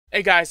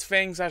Hey guys,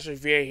 Fang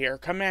VA here,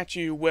 coming at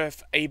you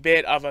with a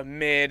bit of a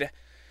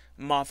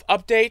mid-month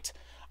update.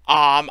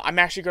 I'm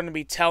actually going to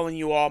be telling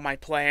you all my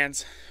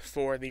plans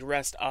for the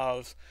rest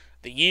of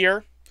the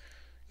year,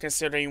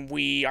 considering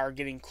we are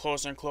getting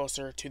closer and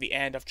closer to the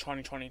end of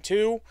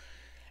 2022,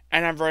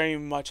 and I'm very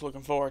much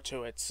looking forward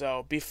to it.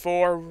 So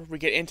before we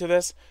get into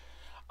this,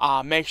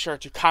 make sure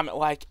to comment,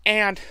 like,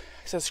 and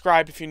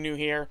subscribe if you're new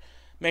here.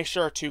 Make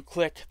sure to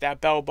click that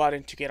bell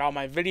button to get all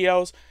my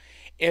videos.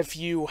 If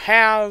you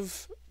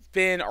have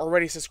been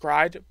already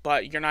subscribed,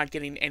 but you're not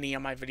getting any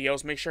of my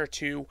videos, make sure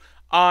to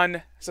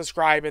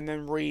unsubscribe and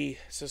then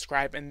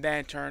resubscribe and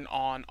then turn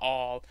on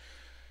all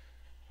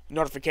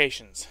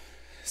notifications.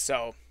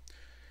 So,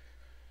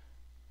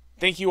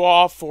 thank you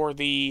all for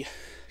the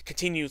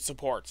continued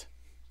support.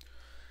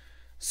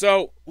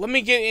 So, let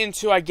me get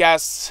into, I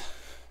guess,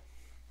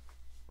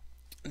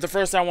 the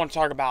first thing I want to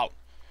talk about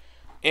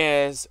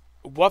is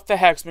what the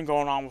heck's been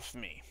going on with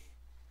me.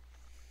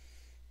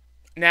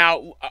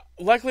 Now,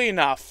 luckily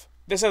enough,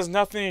 this has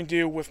nothing to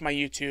do with my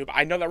YouTube.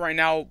 I know that right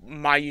now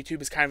my YouTube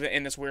is kind of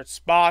in this weird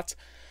spot.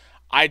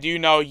 I do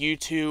know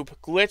YouTube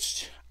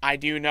glitched. I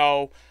do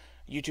know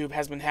YouTube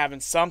has been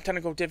having some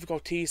technical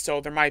difficulties, so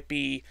there might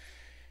be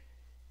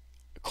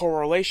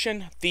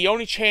correlation. The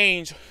only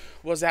change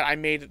was that I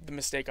made the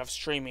mistake of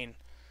streaming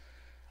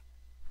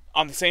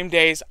on the same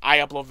days I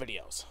upload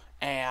videos.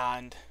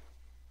 And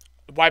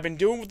what I've been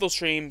doing with those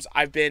streams,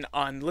 I've been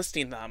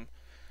unlisting them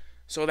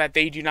so that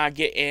they do not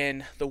get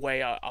in the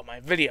way of my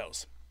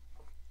videos.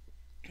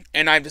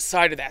 And I've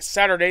decided that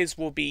Saturdays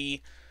will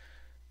be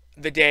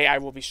the day I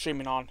will be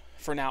streaming on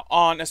from now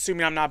on,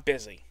 assuming I'm not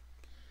busy.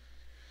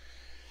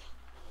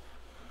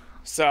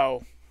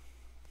 So,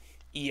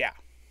 yeah.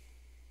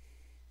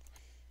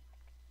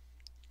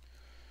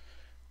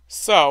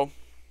 So,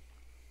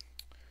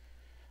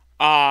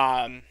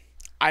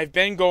 I've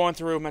been going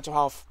through mental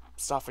health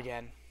stuff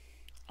again.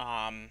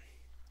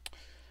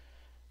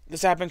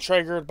 This has been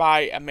triggered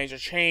by a major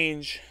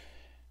change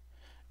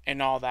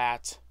and all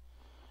that.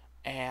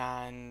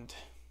 And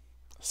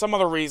some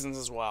other reasons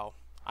as well.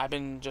 I've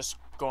been just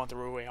going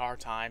through a hard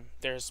time.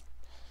 There's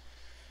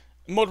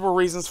multiple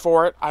reasons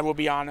for it, I will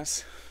be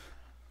honest.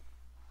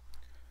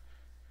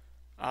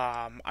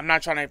 I'm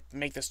not trying to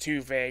make this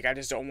too vague. I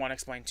just don't want to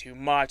explain too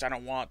much. I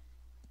don't want,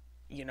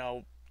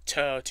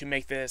 to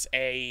make this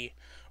a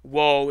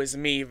woe is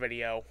me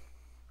video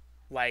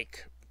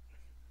like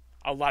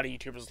a lot of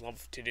YouTubers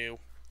love to do.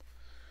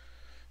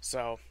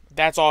 So,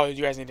 that's all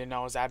you guys need to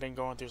know is I've been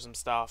going through some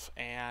stuff,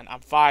 and I'm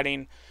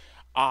fighting.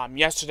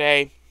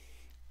 Yesterday,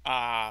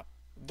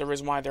 the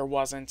reason why there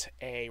wasn't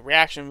a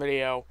reaction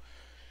video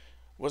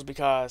was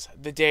because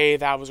the day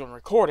that I was going to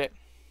record it,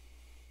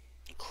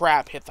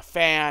 crap hit the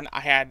fan. I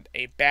had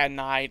a bad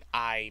night.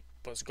 I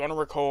was going to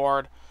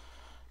record,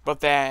 but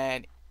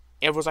then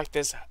it was like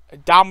this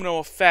domino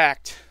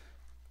effect,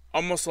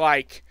 almost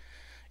like,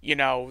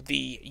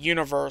 the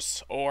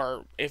universe,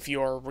 or if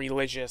you're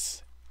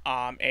religious,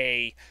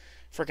 a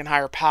freaking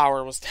higher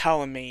power was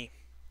telling me,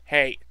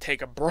 hey,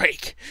 take a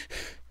break.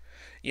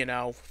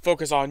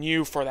 Focus on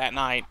you for that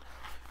night.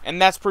 And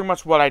that's pretty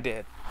much what I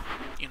did.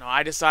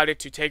 I decided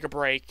to take a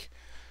break,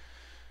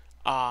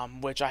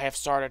 which I have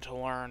started to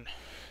learn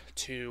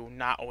to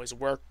not always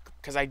work,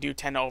 because I do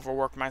tend to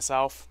overwork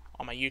myself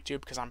on my YouTube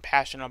because I'm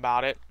passionate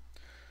about it.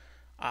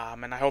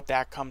 And I hope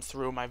that comes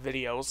through my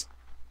videos.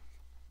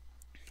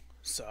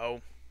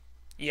 So,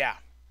 yeah.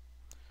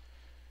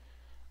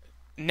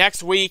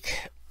 Next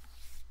week,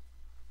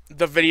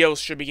 the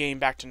videos should be getting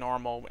back to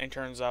normal in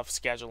terms of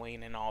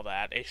scheduling and all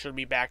that. It should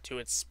be back to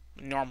its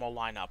normal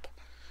lineup.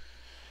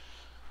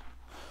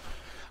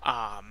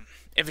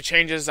 If it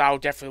changes, I'll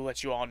definitely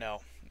let you all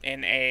know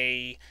in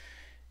a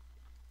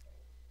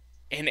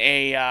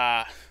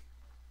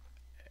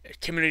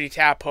community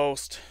tab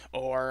post,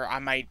 or I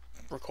might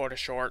record a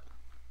short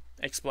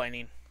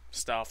explaining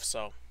stuff.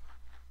 So,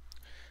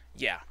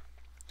 yeah.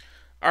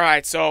 All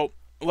right, so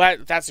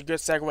that's a good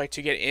segue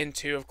to get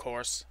into, of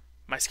course,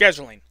 my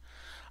scheduling.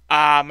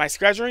 My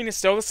scheduling is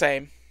still the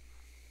same.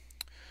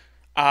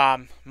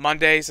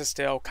 Mondays is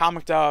still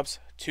comic dubs.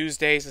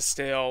 Tuesdays is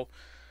still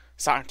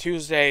Sonic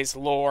Tuesdays,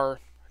 lore,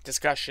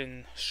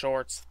 discussion,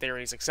 shorts,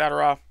 theories,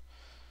 etc.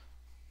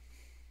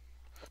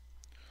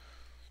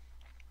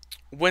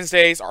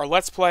 Wednesdays are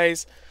Let's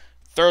Plays.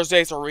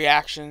 Thursdays are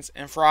reactions.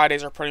 And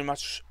Fridays are pretty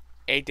much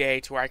a day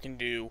to where I can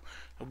do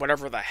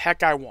whatever the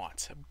heck I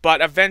want.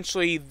 But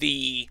eventually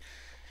the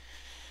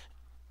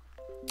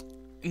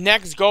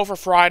next goal for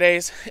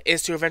Fridays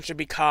is to eventually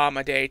become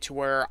a day to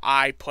where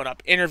I put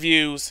up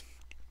interviews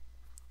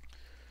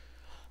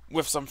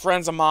with some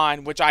friends of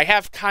mine, which I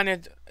have kind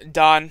of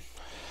done.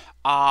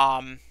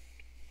 And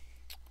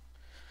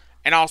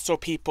also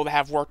people that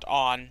have worked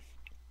on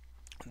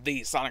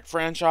the Sonic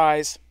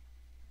franchise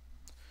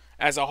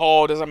as a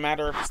whole. It doesn't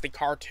matter if it's the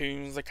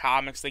cartoons, the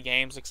comics, the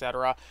games,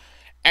 etc.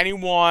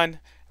 Anyone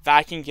that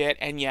I can get,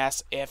 and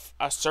yes, if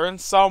a certain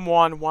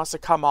someone wants to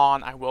come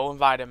on, I will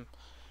invite him.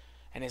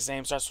 And his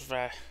name starts with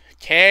a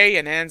K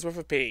and ends with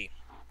a P.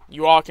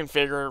 You all can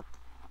figure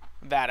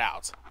that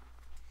out.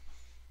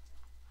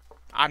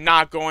 I'm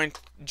not going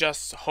to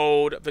just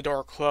hold the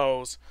door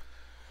closed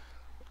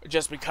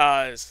just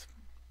because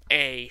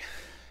a,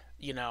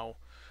 you know,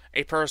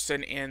 a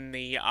person in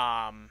the,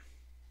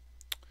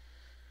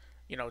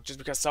 just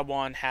because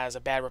someone has a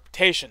bad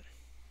reputation.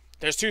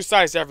 There's two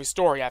sides to every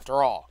story,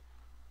 after all.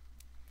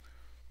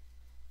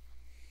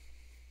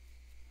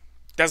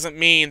 Doesn't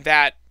mean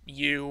that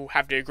you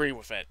have to agree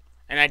with it.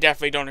 And I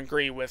definitely don't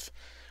agree with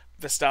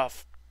the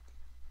stuff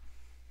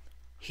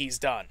he's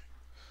done.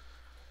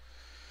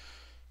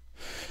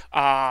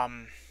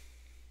 And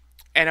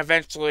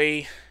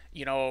eventually,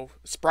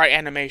 sprite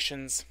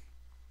animations.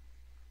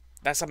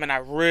 That's something I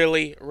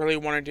really, really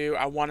want to do.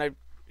 I want to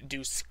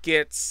do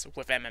skits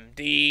with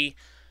MMD.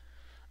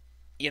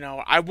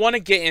 I want to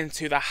get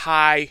into the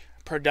high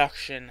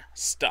production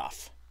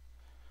stuff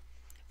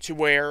to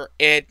where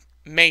it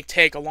may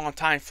take a long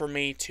time for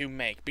me to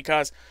make.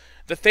 Because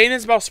the thing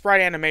is about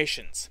sprite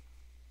animations,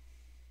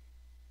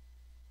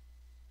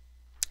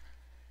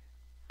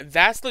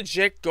 that's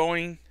legit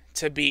going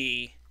to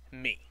be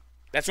me.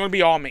 That's going to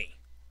be all me.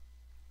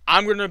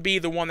 I'm going to be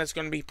the one that's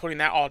going to be putting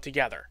that all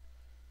together.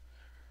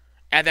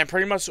 And then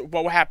pretty much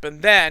what will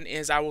happen then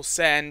is I will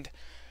send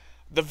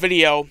the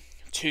video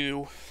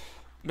to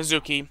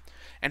Mizuki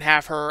and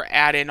have her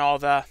add in all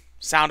the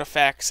sound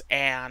effects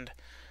and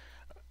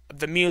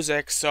the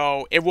music,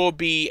 so it will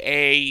be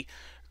a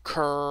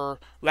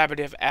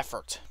collaborative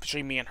effort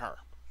between me and her.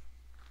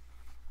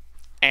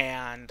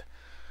 And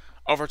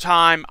over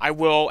time, I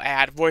will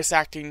add voice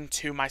acting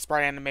to my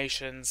sprite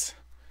animations.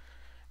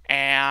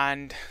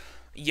 And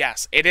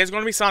yes, it is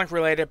going to be Sonic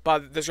related,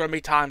 but there's going to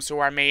be times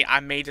where I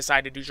may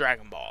decide to do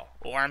Dragon Ball,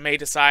 or I may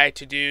decide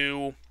to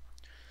do,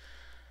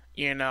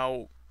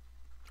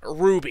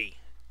 Ruby,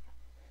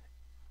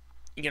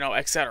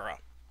 etc.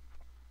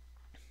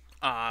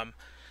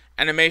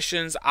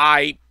 Animations,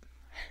 I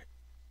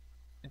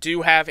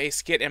do have a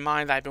skit in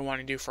mind that I've been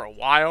wanting to do for a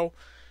while,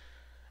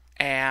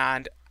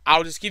 and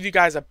I'll just give you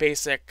guys a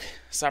basic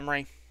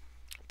summary.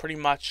 Pretty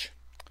much,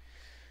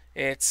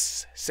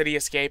 it's City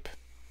Escape,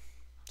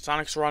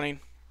 Sonic's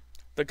running,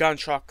 the gun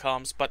truck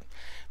comes, but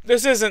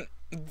this isn't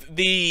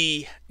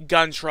the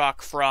gun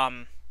truck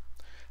from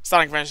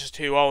Sonic Adventures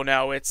 2, oh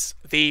no, it's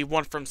the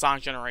one from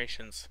Sonic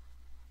Generations,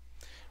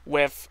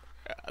 with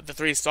the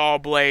 3 saw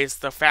blades,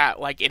 the fat,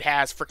 it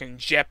has freaking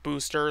jet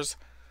boosters,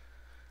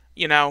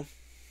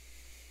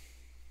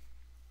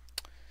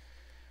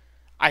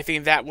 I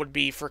think that would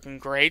be freaking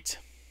great.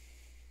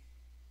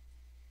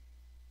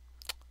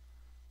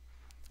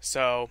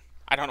 So,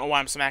 I don't know why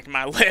I'm smacking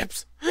my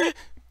lips.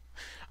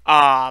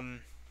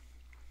 And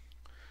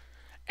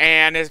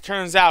as it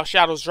turns out,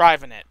 Shadow's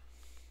driving it.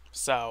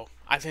 So,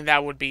 I think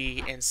that would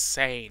be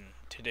insane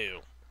to do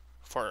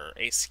for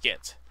a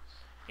skit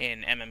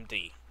in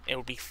MMD. It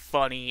would be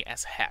funny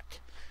as heck.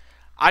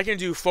 I can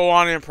do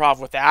full-on improv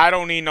with that. I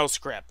don't need no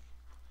script.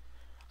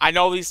 I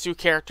know these two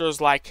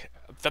characters like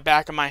the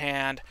back of my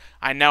hand.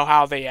 I know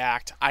how they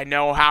act. I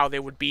know how they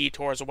would be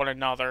towards one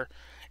another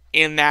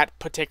in that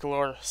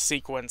particular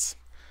sequence.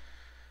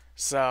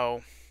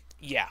 So,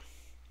 yeah.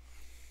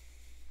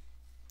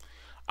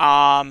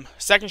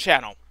 Second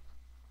channel.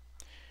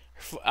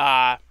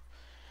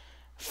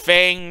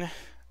 Fang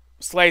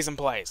Slays and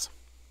Plays.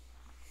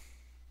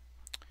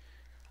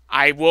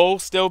 I will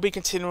still be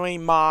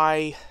continuing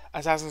my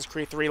Assassin's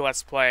Creed 3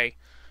 Let's Play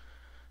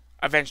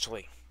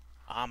eventually.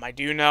 I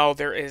do know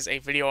there is a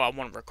video I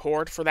want to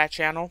record for that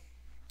channel.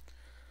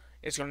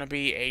 It's going to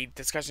be a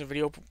discussion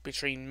video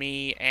between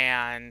me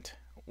and...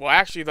 Well,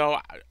 actually, though,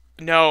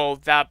 no,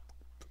 that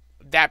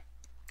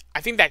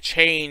I think that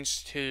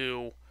changed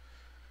to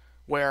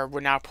where we're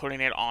now putting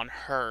it on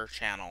her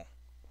channel.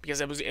 Because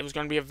it was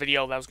going to be a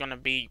video that was going to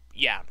be...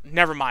 Yeah,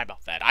 never mind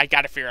about that. I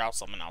got to figure out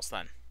something else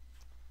then.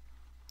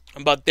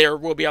 But there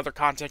will be other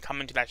content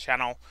coming to that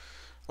channel,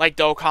 like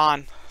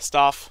Dokkan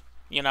stuff,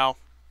 Now,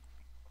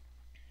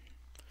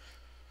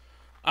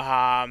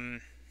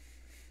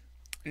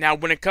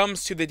 when it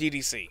comes to the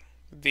DDC,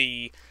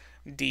 the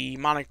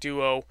Demonic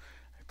Duo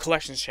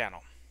Collections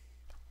channel,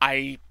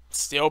 I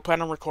still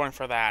plan on recording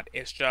for that.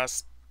 It's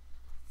just,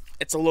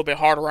 it's a little bit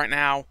harder right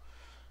now,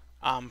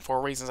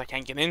 for reasons I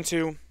can't get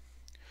into.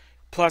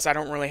 Plus, I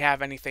don't really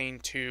have anything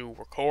to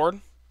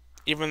record,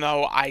 even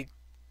though I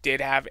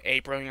did have a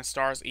Brilliant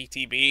Stars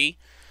ETB,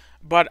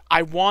 but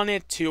I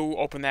wanted to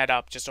open that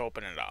up, just to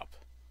open it up.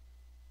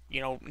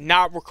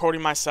 Not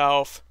recording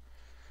myself.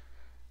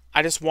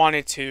 I just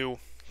wanted to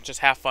just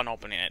have fun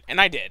opening it, and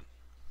I did.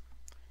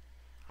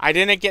 I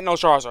didn't get no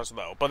Charizards,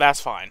 though, but that's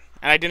fine.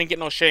 And I didn't get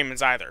no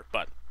Shaymins either,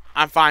 but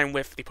I'm fine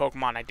with the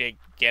Pokemon I did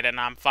get, and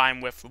I'm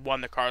fine with one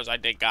of the cards I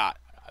got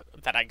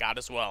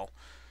as well.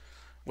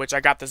 Which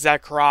I got the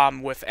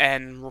Zekrom with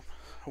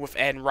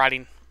N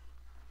riding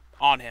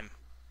on him.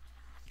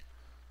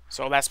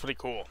 So that's pretty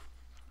cool.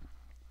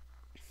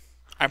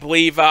 I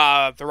believe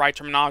the right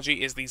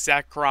terminology is the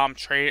Zekrom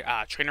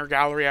Trainer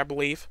Gallery, I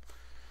believe.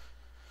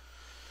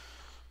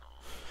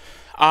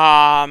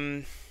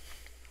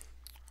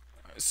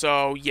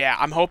 So, yeah,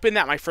 I'm hoping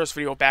that my first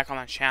video back on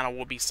that channel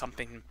will be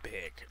something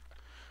big.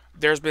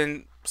 There's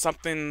been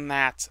something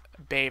that's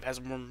Babe has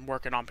been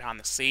working on behind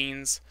the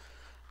scenes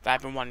that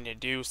I've been wanting to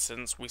do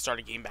since we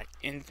started getting back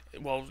in.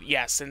 Well,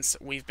 yeah, since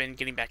we've been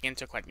getting back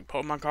into collecting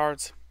Pokemon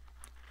cards.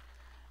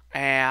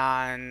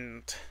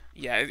 And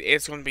yeah,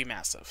 it's going to be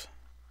massive.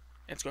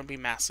 It's going to be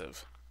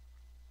massive.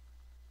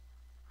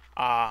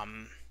 Yeah,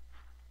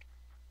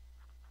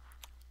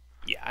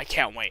 I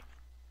can't wait.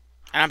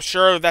 And I'm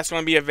sure that's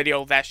going to be a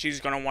video that she's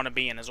going to want to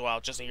be in as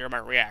well, just to hear my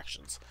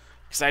reactions.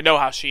 Because I know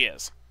how she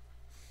is.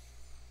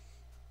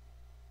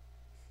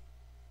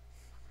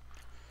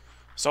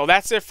 So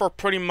that's it for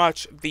pretty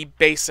much the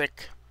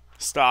basic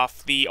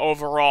stuff, the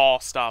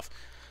overall stuff.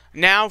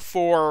 Now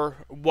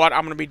for what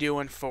I'm going to be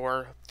doing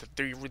for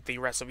the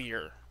rest of the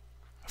year.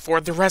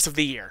 For the rest of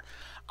the year.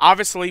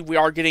 Obviously, we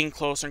are getting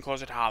closer and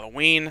closer to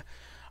Halloween.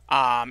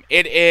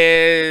 It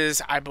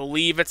is,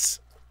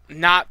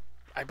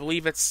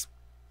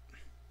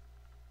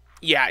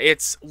 yeah,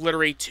 it's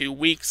literally 2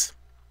 weeks.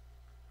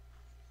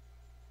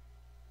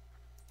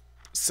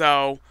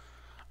 So,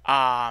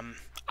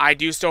 I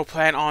do still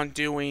plan on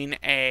doing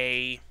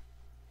a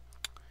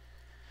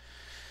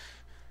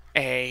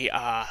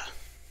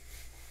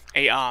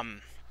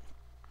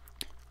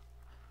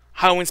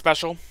Halloween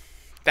special.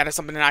 That is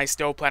something that I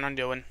still plan on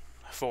doing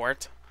for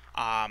it.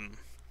 I'm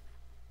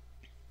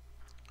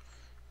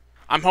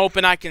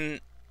hoping I can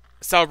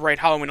celebrate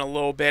Halloween a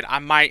little bit. I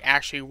might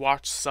actually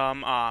watch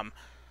some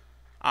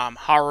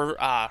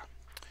horror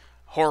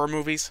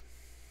movies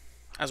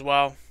as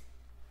well.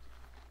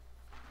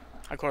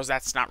 Of course,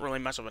 that's not really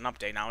much of an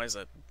update now, is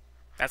it?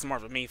 That's more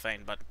of a me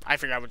thing, but I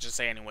figured I would just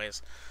say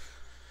anyways.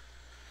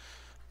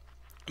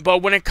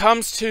 But when it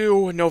comes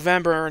to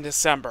November and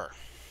December,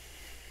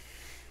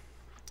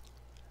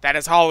 that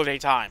is holiday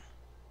time.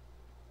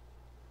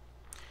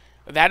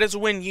 That is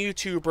when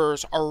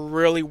YouTubers are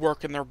really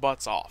working their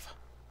butts off.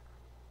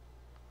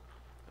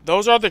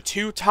 Those are the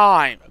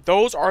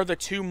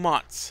 2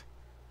 months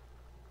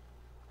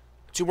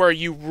to where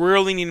you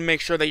really need to make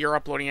sure that you're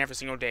uploading every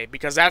single day,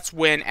 because that's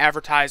when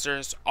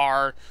advertisers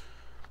are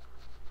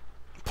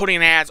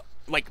putting ads,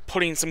 like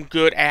putting some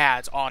good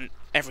ads on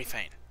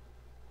everything.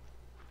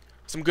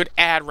 Some good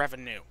ad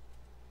revenue.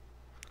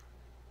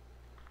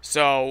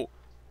 So,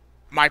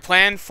 my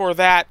plan for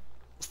that,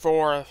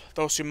 for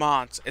those 2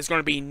 months, is going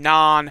to be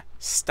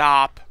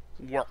non-stop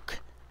work.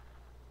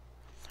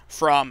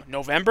 From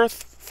November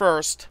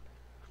 1st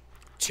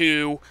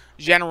to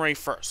January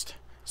 1st.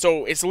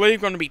 So, it's literally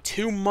going to be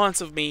 2 months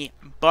of me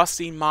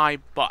busting my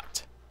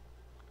butt.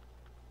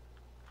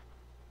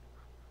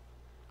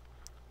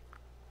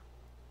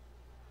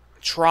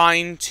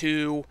 Trying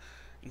to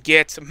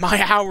get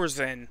my hours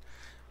in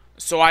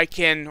so I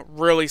can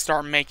really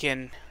start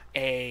making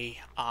a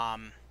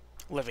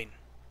living.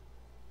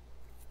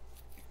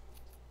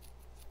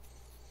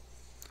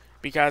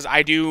 Because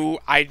I do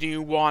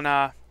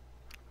wanna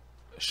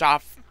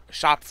shop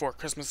for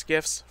Christmas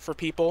gifts for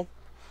people.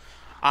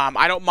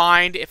 I don't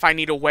mind if I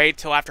need to wait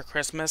till after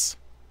Christmas.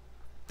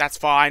 That's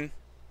fine.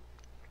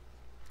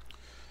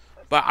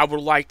 But I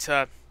would like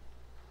to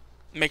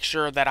make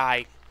sure that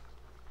I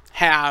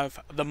have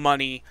the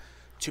money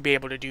to be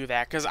able to do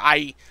that. Because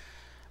I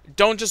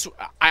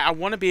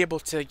want to be able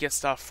to get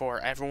stuff for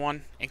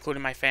everyone,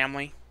 including my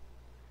family.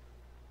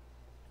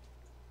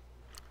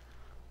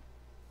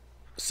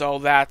 So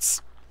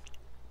that's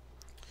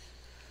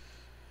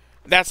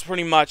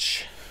pretty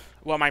much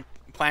what my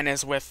plan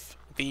is with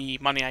the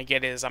money I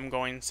get. Is I'm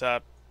going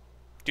to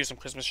do some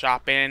Christmas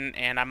shopping,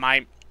 and I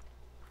might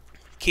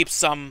keep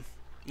some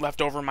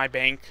left over in my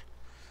bank.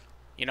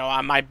 You know, I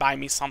might buy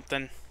me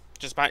something.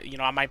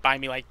 I might buy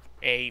me like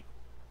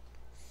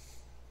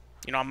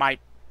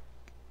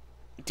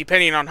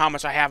depending on how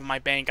much I have in my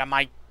bank, I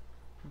might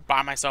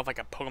buy myself like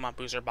a Pokemon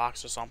booster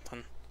box or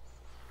something.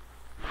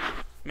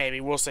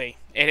 Maybe, we'll see.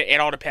 It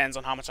all depends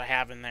on how much I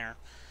have in there.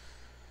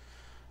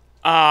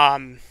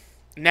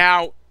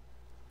 Now,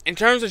 in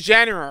terms of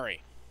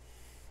January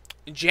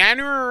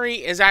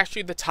is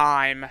actually the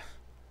time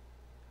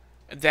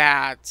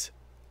that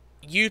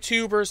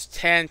YouTubers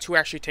tend to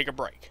actually take a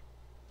break.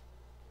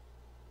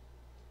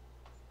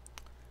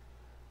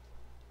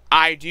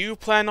 I do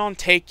plan on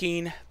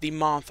taking the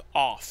month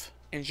off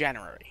in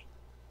January.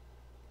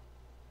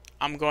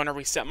 I'm going to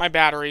reset my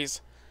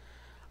batteries.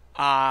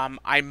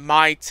 I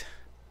might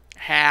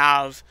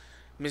have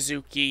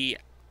Mizuki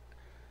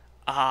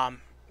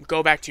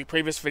go back to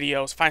previous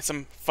videos, find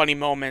some funny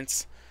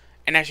moments,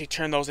 and actually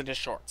turn those into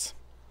shorts.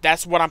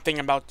 That's what I'm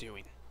thinking about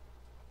doing.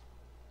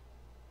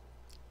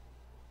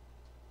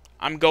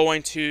 I'm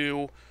going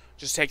to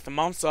just take the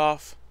months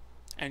off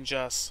and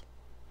just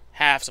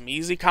have some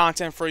easy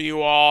content for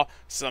you all,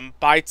 some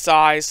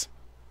bite-sized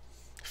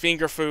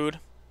finger food,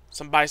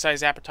 some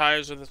bite-sized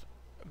appetizers, if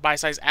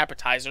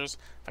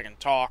I can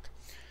talk.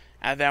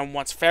 And then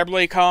once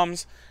February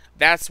comes,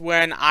 that's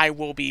when I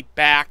will be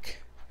back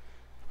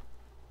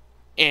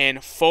in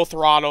full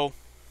throttle.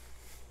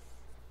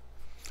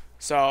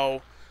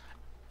 So,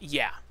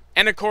 yeah.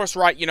 And of course,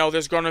 right,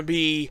 there's going to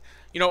be,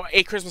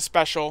 a Christmas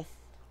special.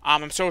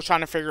 I'm still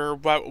trying to figure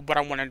what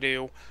I want to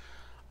do.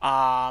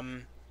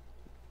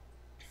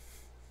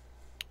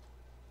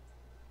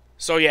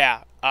 So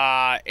yeah,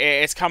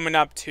 it's coming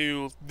up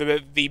to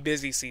the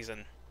busy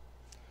season.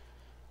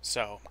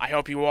 So I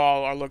hope you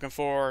all are looking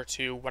forward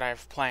to what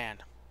I've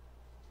planned.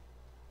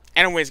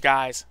 Anyways,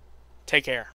 guys, take care.